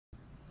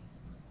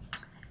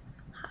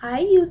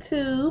Hi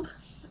YouTube.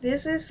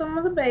 This is some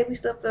of the baby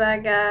stuff that I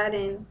got,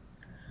 and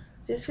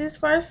this is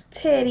first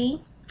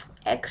Teddy.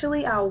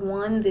 Actually, I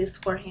won this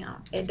for him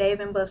at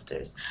Dave &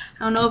 Buster's.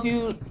 I don't know if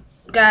you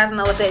guys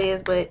know what that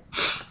is, but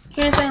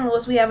here in St.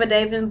 Louis we have a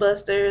Dave &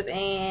 Buster's,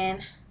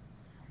 and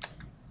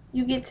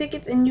you get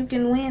tickets and you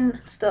can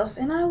win stuff,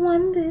 and I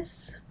won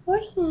this for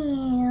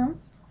him.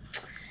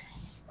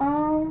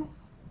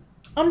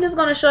 I'm just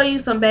gonna show you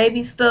some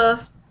baby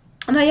stuff.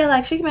 I know you're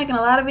like, she's making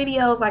a lot of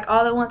videos like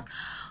all at once.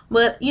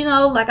 But, you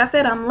know, like I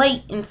said, I'm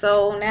late, and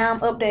so now I'm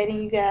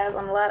updating you guys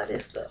on a lot of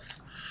this stuff.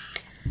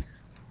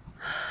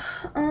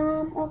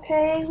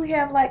 Okay, we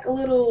have like a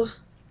little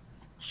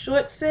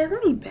short set.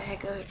 Let me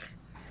back up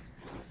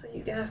so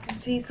you guys can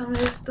see some of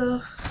this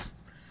stuff.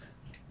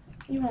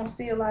 You won't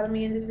see a lot of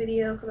me in this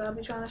video because I'll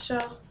be trying to show.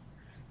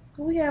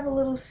 But we have a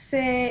little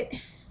set.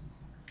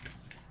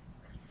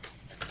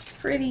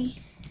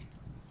 Pretty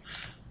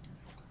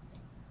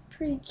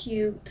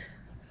cute.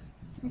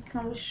 It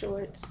comes with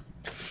shorts.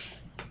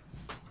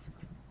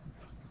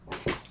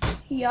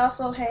 He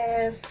also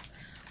has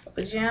a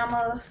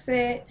pajama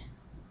set,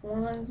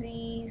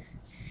 onesies,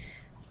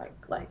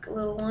 like a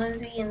little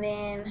onesie, and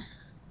then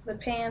the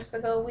pants to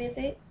go with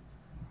it.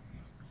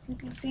 You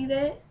can see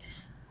that.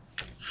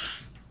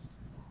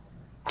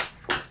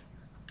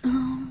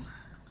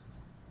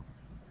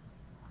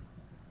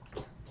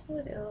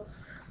 What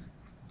else?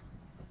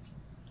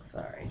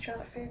 Sorry, trying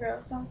to figure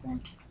out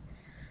something.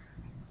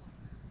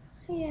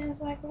 He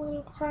has like a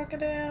little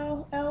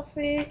crocodile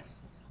outfit.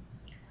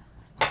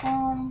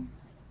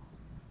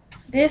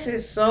 This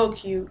is so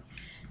cute.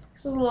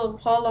 This is a little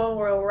polo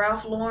or a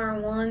Ralph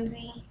Lauren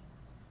onesie.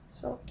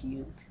 So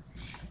cute.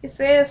 It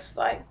says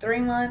like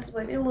 3 months,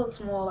 but it looks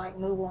more like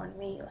newborn to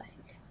me.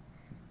 Like,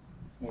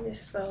 it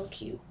is so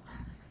cute.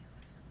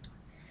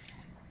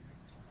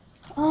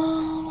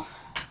 What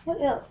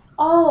else?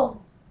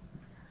 Oh,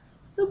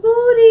 the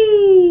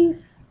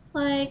booties.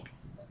 Like,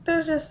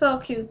 they're just so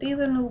cute. These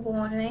are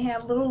newborn, and they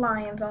have little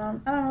lions on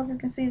them. I don't know if you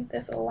can see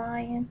that's a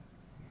lion,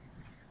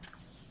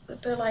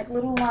 but they're like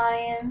little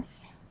lions.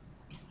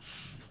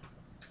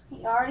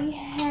 He already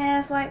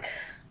has like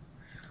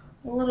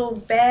a little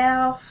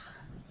bath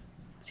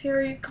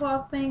terry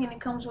cloth thing, and it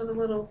comes with a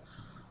little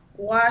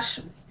wash,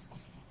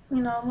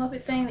 you know,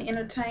 Muppet thing to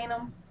entertain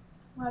them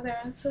while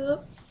they're in the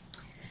tub.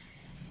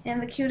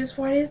 And the cutest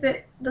part is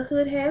that the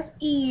hood has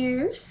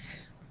ears.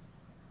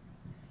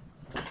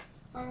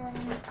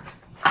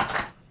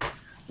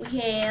 We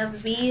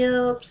have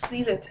bibs.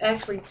 These are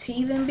actually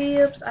teething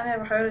bibs. I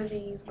never heard of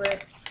these,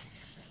 but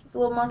it's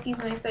little monkeys,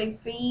 and they say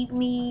feed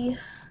me.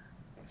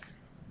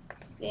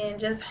 Then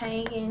just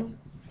hanging.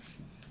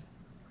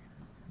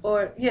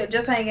 Or, yeah,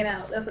 just hanging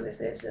out. That's what it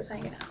says, just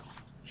hanging out.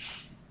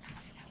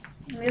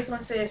 And this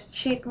one says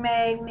chick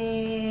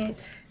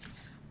magnet.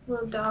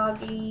 Little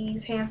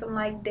doggies, handsome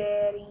like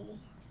daddy.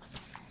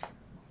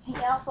 He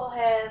also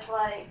has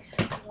like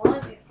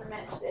onesies to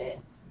match that.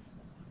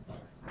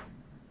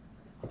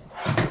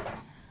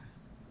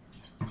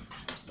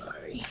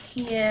 Sorry.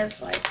 He has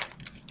like,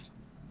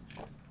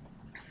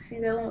 see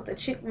that one with the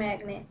chick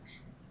magnet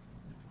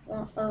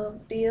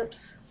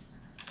bibs.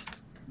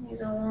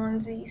 These are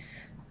onesies.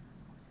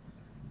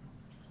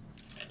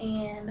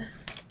 And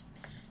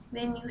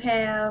then you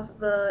have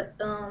the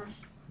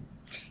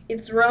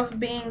it's rough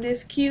being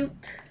this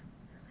cute.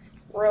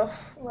 Rough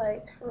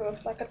like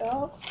a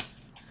dog.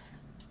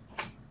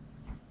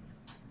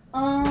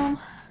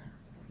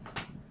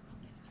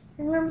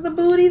 Remember the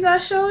booties I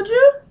showed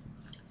you?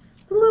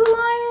 The little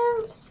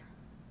lions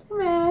to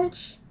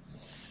match.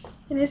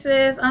 And it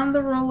says, I'm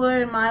the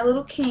ruler in my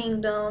little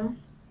kingdom.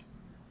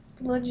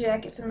 The little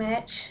jacket to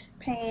match.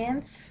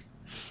 Pants.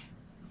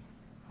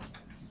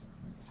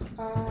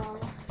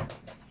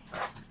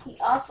 He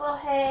also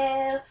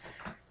has,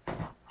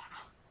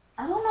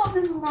 I don't know if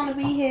this is going to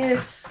be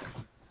his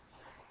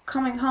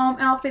coming home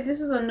outfit.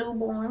 This is a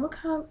newborn. Look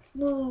how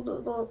little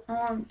the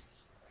arm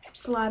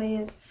slot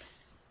is.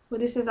 But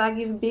this says, I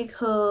give big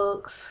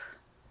hugs.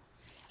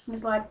 And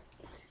it's like,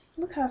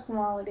 look how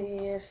small it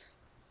is.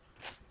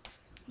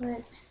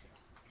 But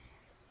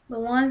the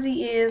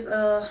onesie is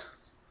a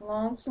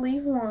long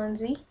sleeve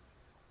onesie.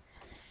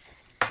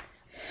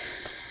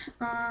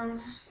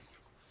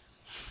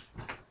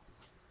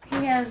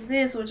 He has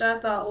this, which I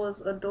thought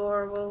was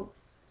adorable.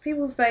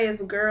 People say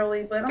it's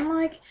girly, but I'm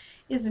like,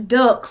 it's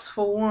ducks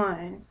for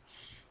one.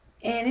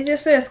 And it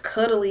just says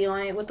cuddly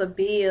on it with a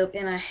bib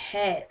and a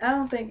hat. I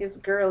don't think it's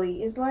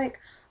girly. It's like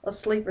a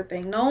sleeper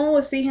thing. No one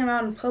would see him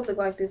out in public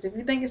like this. If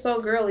you think it's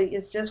so girly,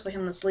 it's just for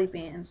him to sleep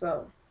in.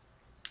 So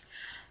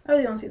I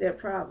really don't see that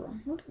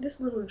problem. Look at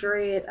this little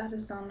dread. I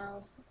just don't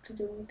know what to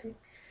do with it.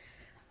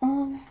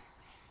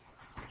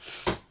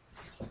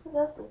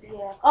 What else does he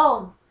have?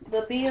 Oh,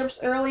 the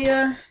bibs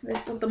earlier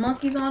with the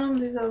monkeys on them.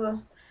 These are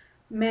the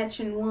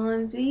matching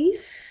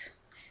onesies.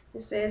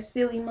 It says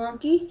silly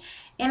monkey.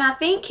 And I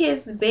think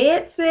his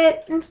bed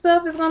set and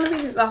stuff is going to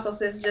be, this also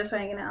says just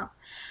hanging out.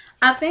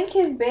 I think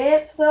his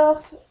bed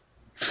stuff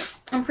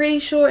I'm pretty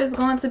sure it's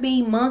going to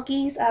be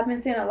monkeys. I've been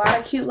seeing a lot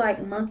of cute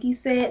like monkey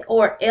set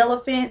or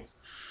elephants.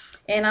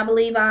 And I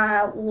believe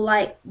I will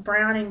like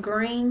brown and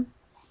green.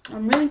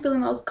 I'm really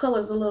feeling those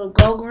colors, the little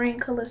gold green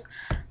colors.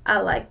 I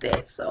like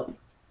that. So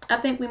I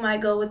think we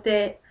might go with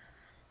that.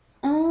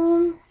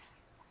 Let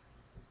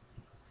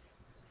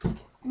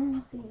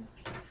me see.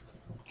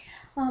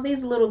 Oh,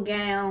 these little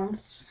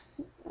gowns.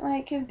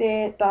 Like his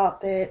dad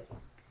thought that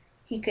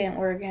he can't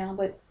wear a gown,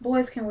 but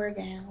boys can wear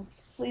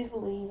gowns. Please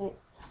believe it.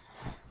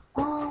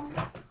 Oh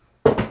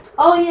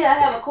yeah, I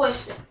have a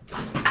question.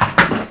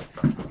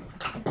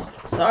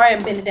 Sorry,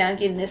 I'm bending down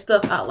getting this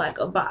stuff out like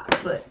a box,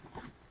 but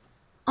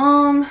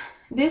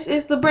this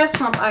is the breast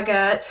pump I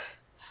got.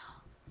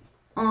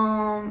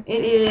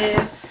 It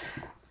is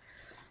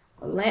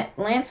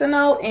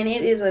Lancino, and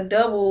it is a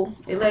double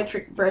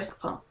electric breast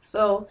pump.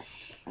 So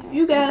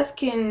you guys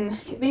can,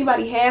 if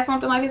anybody has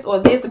something like this or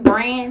this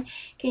brand,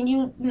 can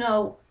you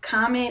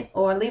comment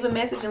or leave a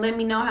message and let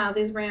me know how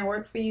this brand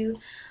worked for you.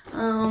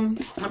 I'm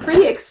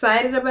pretty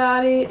excited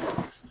about it.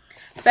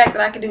 The fact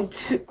that I can do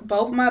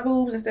both my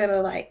boobs instead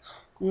of like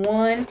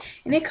one,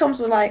 and it comes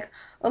with like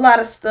a lot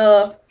of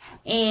stuff,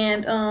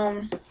 and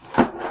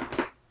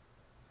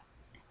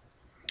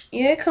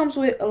yeah, it comes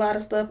with a lot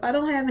of stuff. I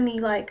don't have any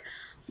like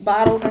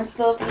bottles and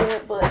stuff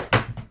yet, but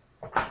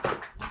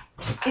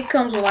it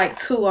comes with like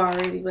 2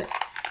 already. But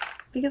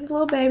because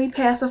little baby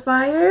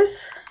pacifiers,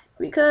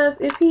 because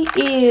if he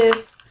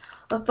is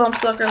a thumb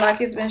sucker like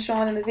it's been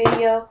shown in the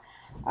video,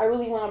 I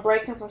really want to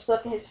break him from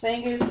sucking his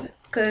fingers,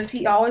 because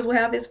he always will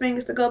have his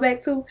fingers to go back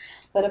to.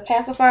 But a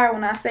pacifier,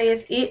 when I say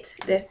it's it,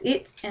 that's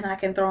it, and I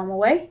can throw him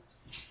away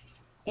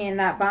and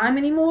not buy him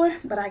anymore,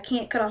 but I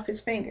can't cut off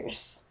his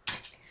fingers.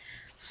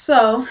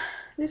 So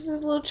this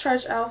is a little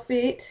church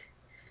outfit,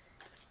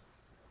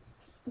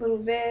 little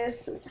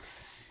vest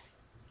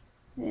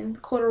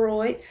and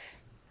corduroys,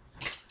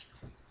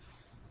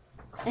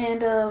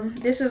 and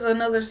this is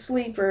another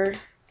sleeper,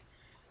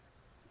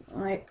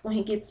 like when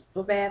he gets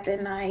a bath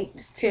at night.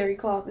 It's terry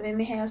cloth, and then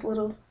it has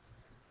little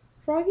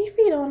froggy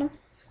feet on them.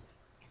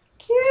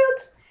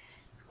 Cute.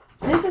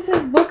 This is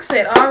his book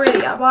set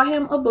already. I bought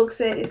him a book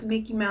set. It's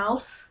Mickey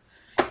Mouse,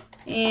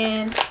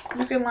 and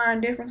you can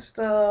learn different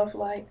stuff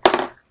like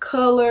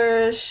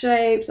colors,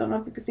 shapes. I don't know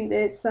if you can see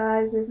that,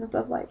 sizes and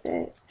stuff like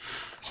that.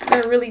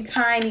 They're really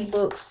tiny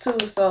books too,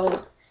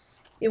 so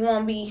it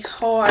won't be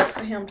hard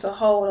for him to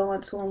hold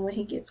on to them when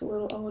he gets a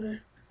little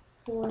older.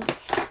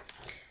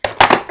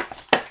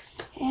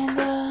 And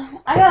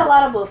I got a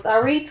lot of books. I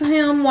read to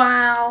him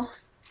while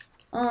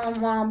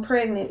I'm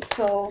pregnant,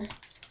 so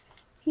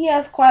he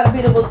has quite a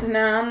bit of books in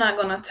there. I'm not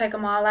gonna take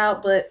them all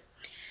out, but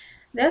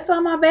that's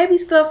all my baby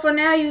stuff for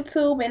now,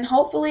 YouTube. And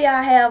hopefully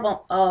I have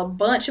a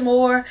bunch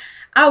more.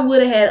 I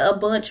would have had a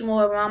bunch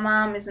more, but my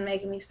mom is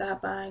making me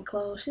stop buying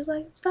clothes. She's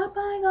like, stop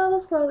buying all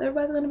those clothes.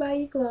 Everybody's gonna buy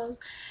you clothes.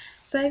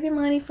 Save your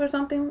money for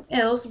something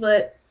else.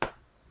 But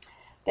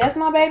that's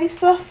my baby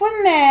stuff for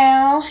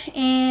now.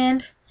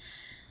 And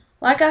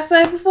like I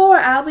said before,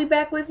 I'll be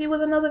back with you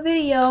with another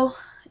video.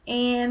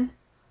 And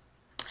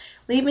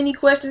leave any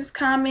questions,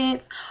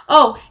 comments.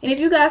 Oh, and if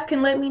you guys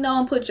can let me know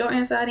and put your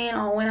insight in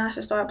on when I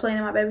should start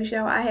planning my baby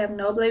shower. I have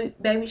no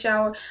baby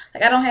shower.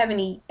 Like, I don't have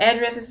any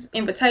addresses,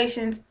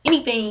 invitations,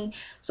 anything.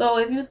 So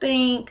if you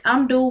think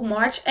I'm due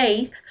March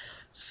 8th,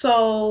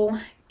 so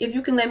if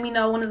you can let me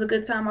know when is a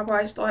good time, I'll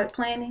probably start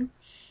planning.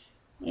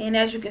 And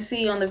as you can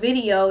see on the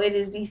video, it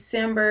is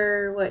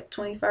December, what,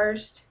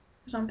 21st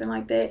or something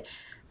like that.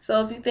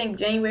 So if you think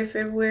January,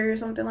 February or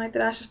something like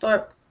that, I should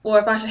start, or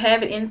if I should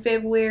have it in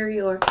February,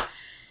 or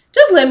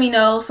just let me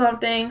know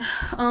something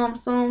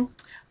soon.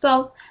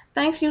 So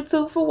thanks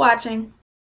YouTube for watching.